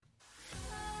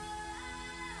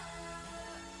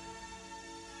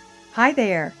Hi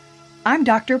there, I'm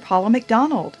Dr. Paula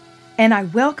McDonald, and I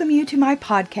welcome you to my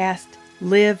podcast,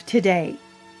 Live Today.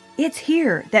 It's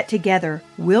here that together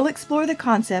we'll explore the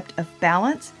concept of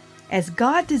balance as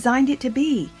God designed it to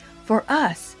be for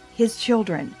us, His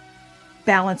children.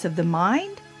 Balance of the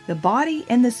mind, the body,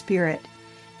 and the spirit.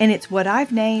 And it's what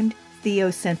I've named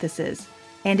Theosynthesis,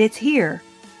 and it's here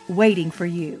waiting for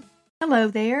you. Hello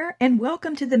there, and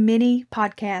welcome to the mini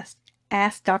podcast,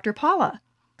 Ask Dr. Paula.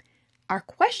 Our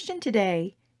question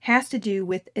today has to do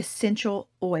with essential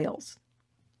oils.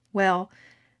 Well,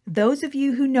 those of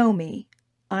you who know me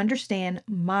understand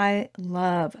my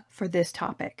love for this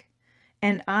topic.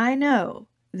 And I know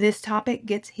this topic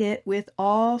gets hit with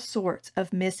all sorts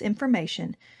of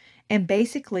misinformation and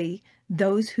basically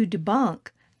those who debunk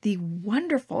the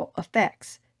wonderful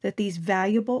effects that these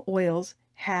valuable oils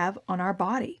have on our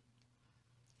body.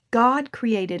 God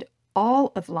created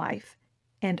all of life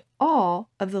and all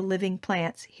of the living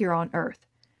plants here on earth.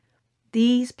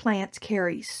 These plants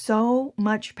carry so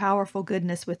much powerful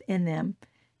goodness within them,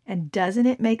 and doesn't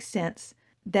it make sense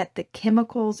that the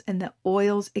chemicals and the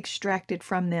oils extracted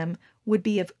from them would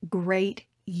be of great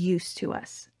use to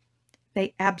us?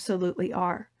 They absolutely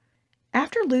are.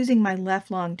 After losing my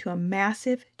left lung to a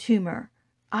massive tumor,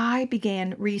 I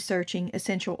began researching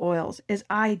essential oils as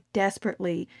I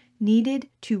desperately needed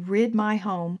to rid my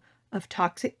home of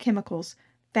toxic chemicals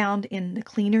found in the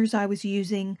cleaners I was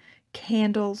using,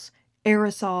 candles,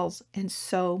 aerosols, and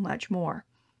so much more.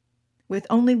 With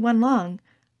only one lung,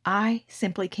 I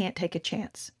simply can't take a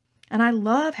chance. And I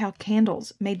love how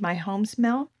candles made my home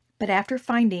smell, but after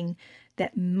finding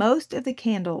that most of the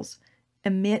candles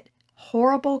emit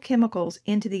horrible chemicals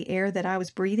into the air that I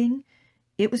was breathing,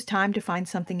 it was time to find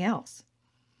something else.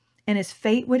 And as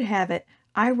fate would have it,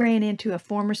 I ran into a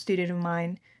former student of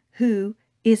mine who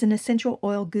is an essential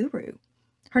oil guru.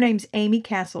 Her name's Amy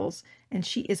Castles, and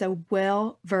she is a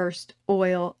well-versed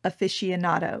oil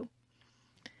aficionado.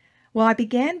 Well, I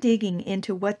began digging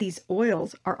into what these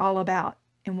oils are all about,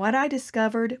 and what I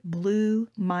discovered blew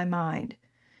my mind.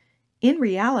 In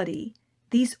reality,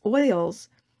 these oils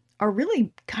are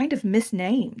really kind of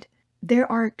misnamed.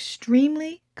 There are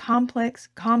extremely complex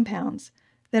compounds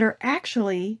that are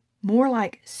actually more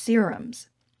like serums.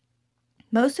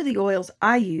 Most of the oils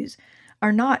I use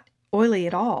are not oily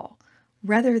at all.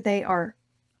 Rather, they are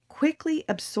quickly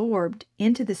absorbed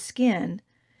into the skin,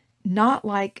 not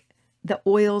like the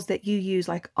oils that you use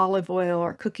like olive oil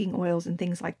or cooking oils and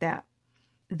things like that.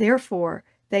 Therefore,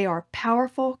 they are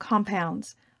powerful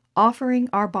compounds offering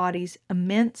our bodies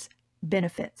immense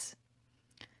benefits.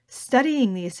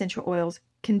 Studying the essential oils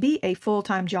can be a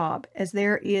full-time job as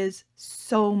there is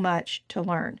so much to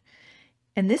learn.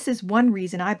 And this is one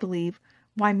reason I believe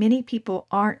why many people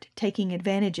aren't taking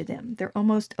advantage of them. They're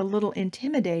almost a little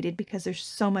intimidated because there's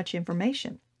so much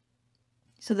information.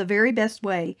 So the very best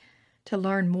way to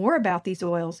learn more about these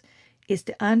oils is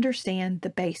to understand the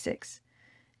basics.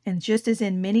 And just as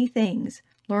in many things,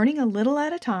 learning a little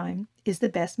at a time is the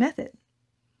best method.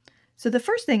 So the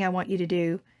first thing I want you to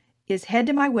do is head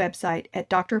to my website at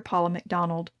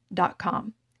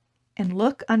drpaulamcdonald.com and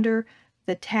look under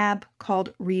the tab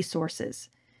called Resources.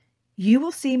 You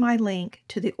will see my link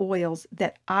to the oils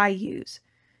that I use.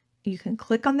 You can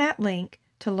click on that link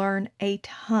to learn a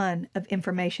ton of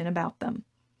information about them.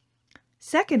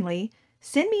 Secondly,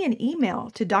 send me an email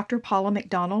to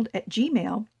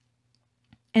drpaulamcdonald@gmail.com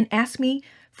and ask me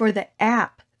for the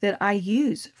app that I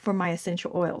use for my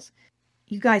essential oils.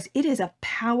 You guys, it is a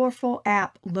powerful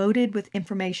app loaded with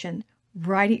information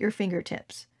right at your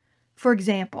fingertips. For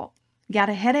example, got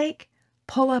a headache?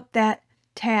 Pull up that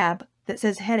tab that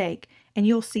says headache, and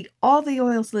you'll see all the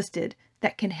oils listed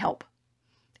that can help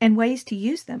and ways to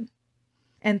use them.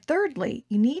 And thirdly,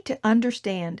 you need to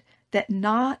understand that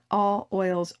not all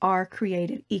oils are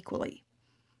created equally.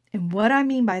 And what I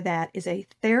mean by that is a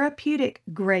therapeutic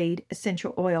grade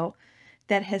essential oil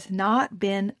that has not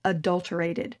been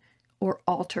adulterated or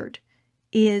altered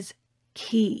is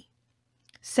key.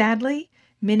 Sadly,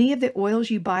 many of the oils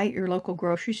you buy at your local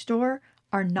grocery store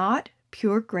are not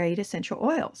pure grade essential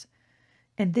oils.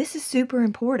 And this is super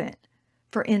important.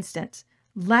 For instance,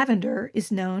 lavender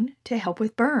is known to help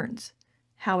with burns.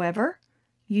 However,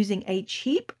 using a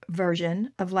cheap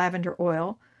version of lavender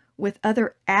oil with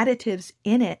other additives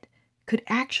in it could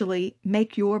actually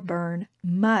make your burn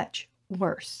much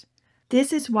worse.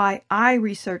 This is why I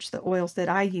research the oils that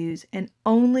I use and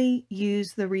only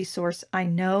use the resource I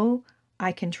know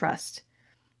I can trust.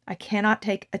 I cannot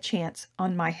take a chance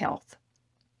on my health.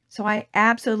 So I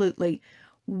absolutely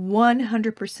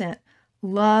 100%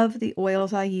 love the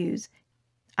oils I use.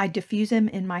 I diffuse them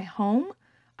in my home,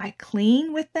 I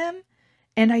clean with them,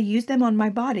 and I use them on my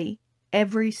body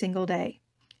every single day.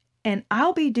 And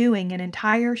I'll be doing an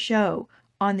entire show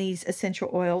on these essential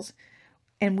oils,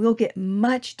 and we'll get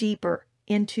much deeper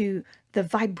into the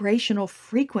vibrational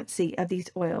frequency of these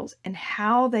oils and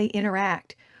how they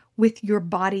interact with your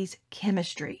body's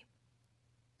chemistry.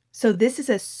 So this is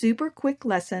a super quick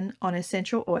lesson on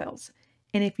essential oils.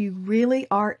 And if you really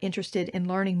are interested in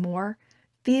learning more,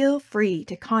 feel free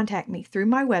to contact me through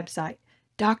my website,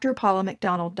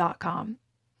 drpaulamcdonald.com.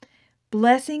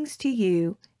 Blessings to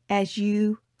you as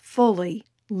you fully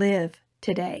live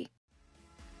today.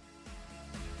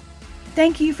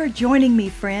 Thank you for joining me,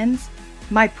 friends.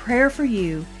 My prayer for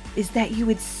you is that you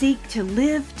would seek to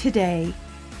live today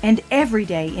and every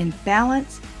day in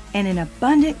balance and in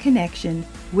abundant connection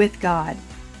with God.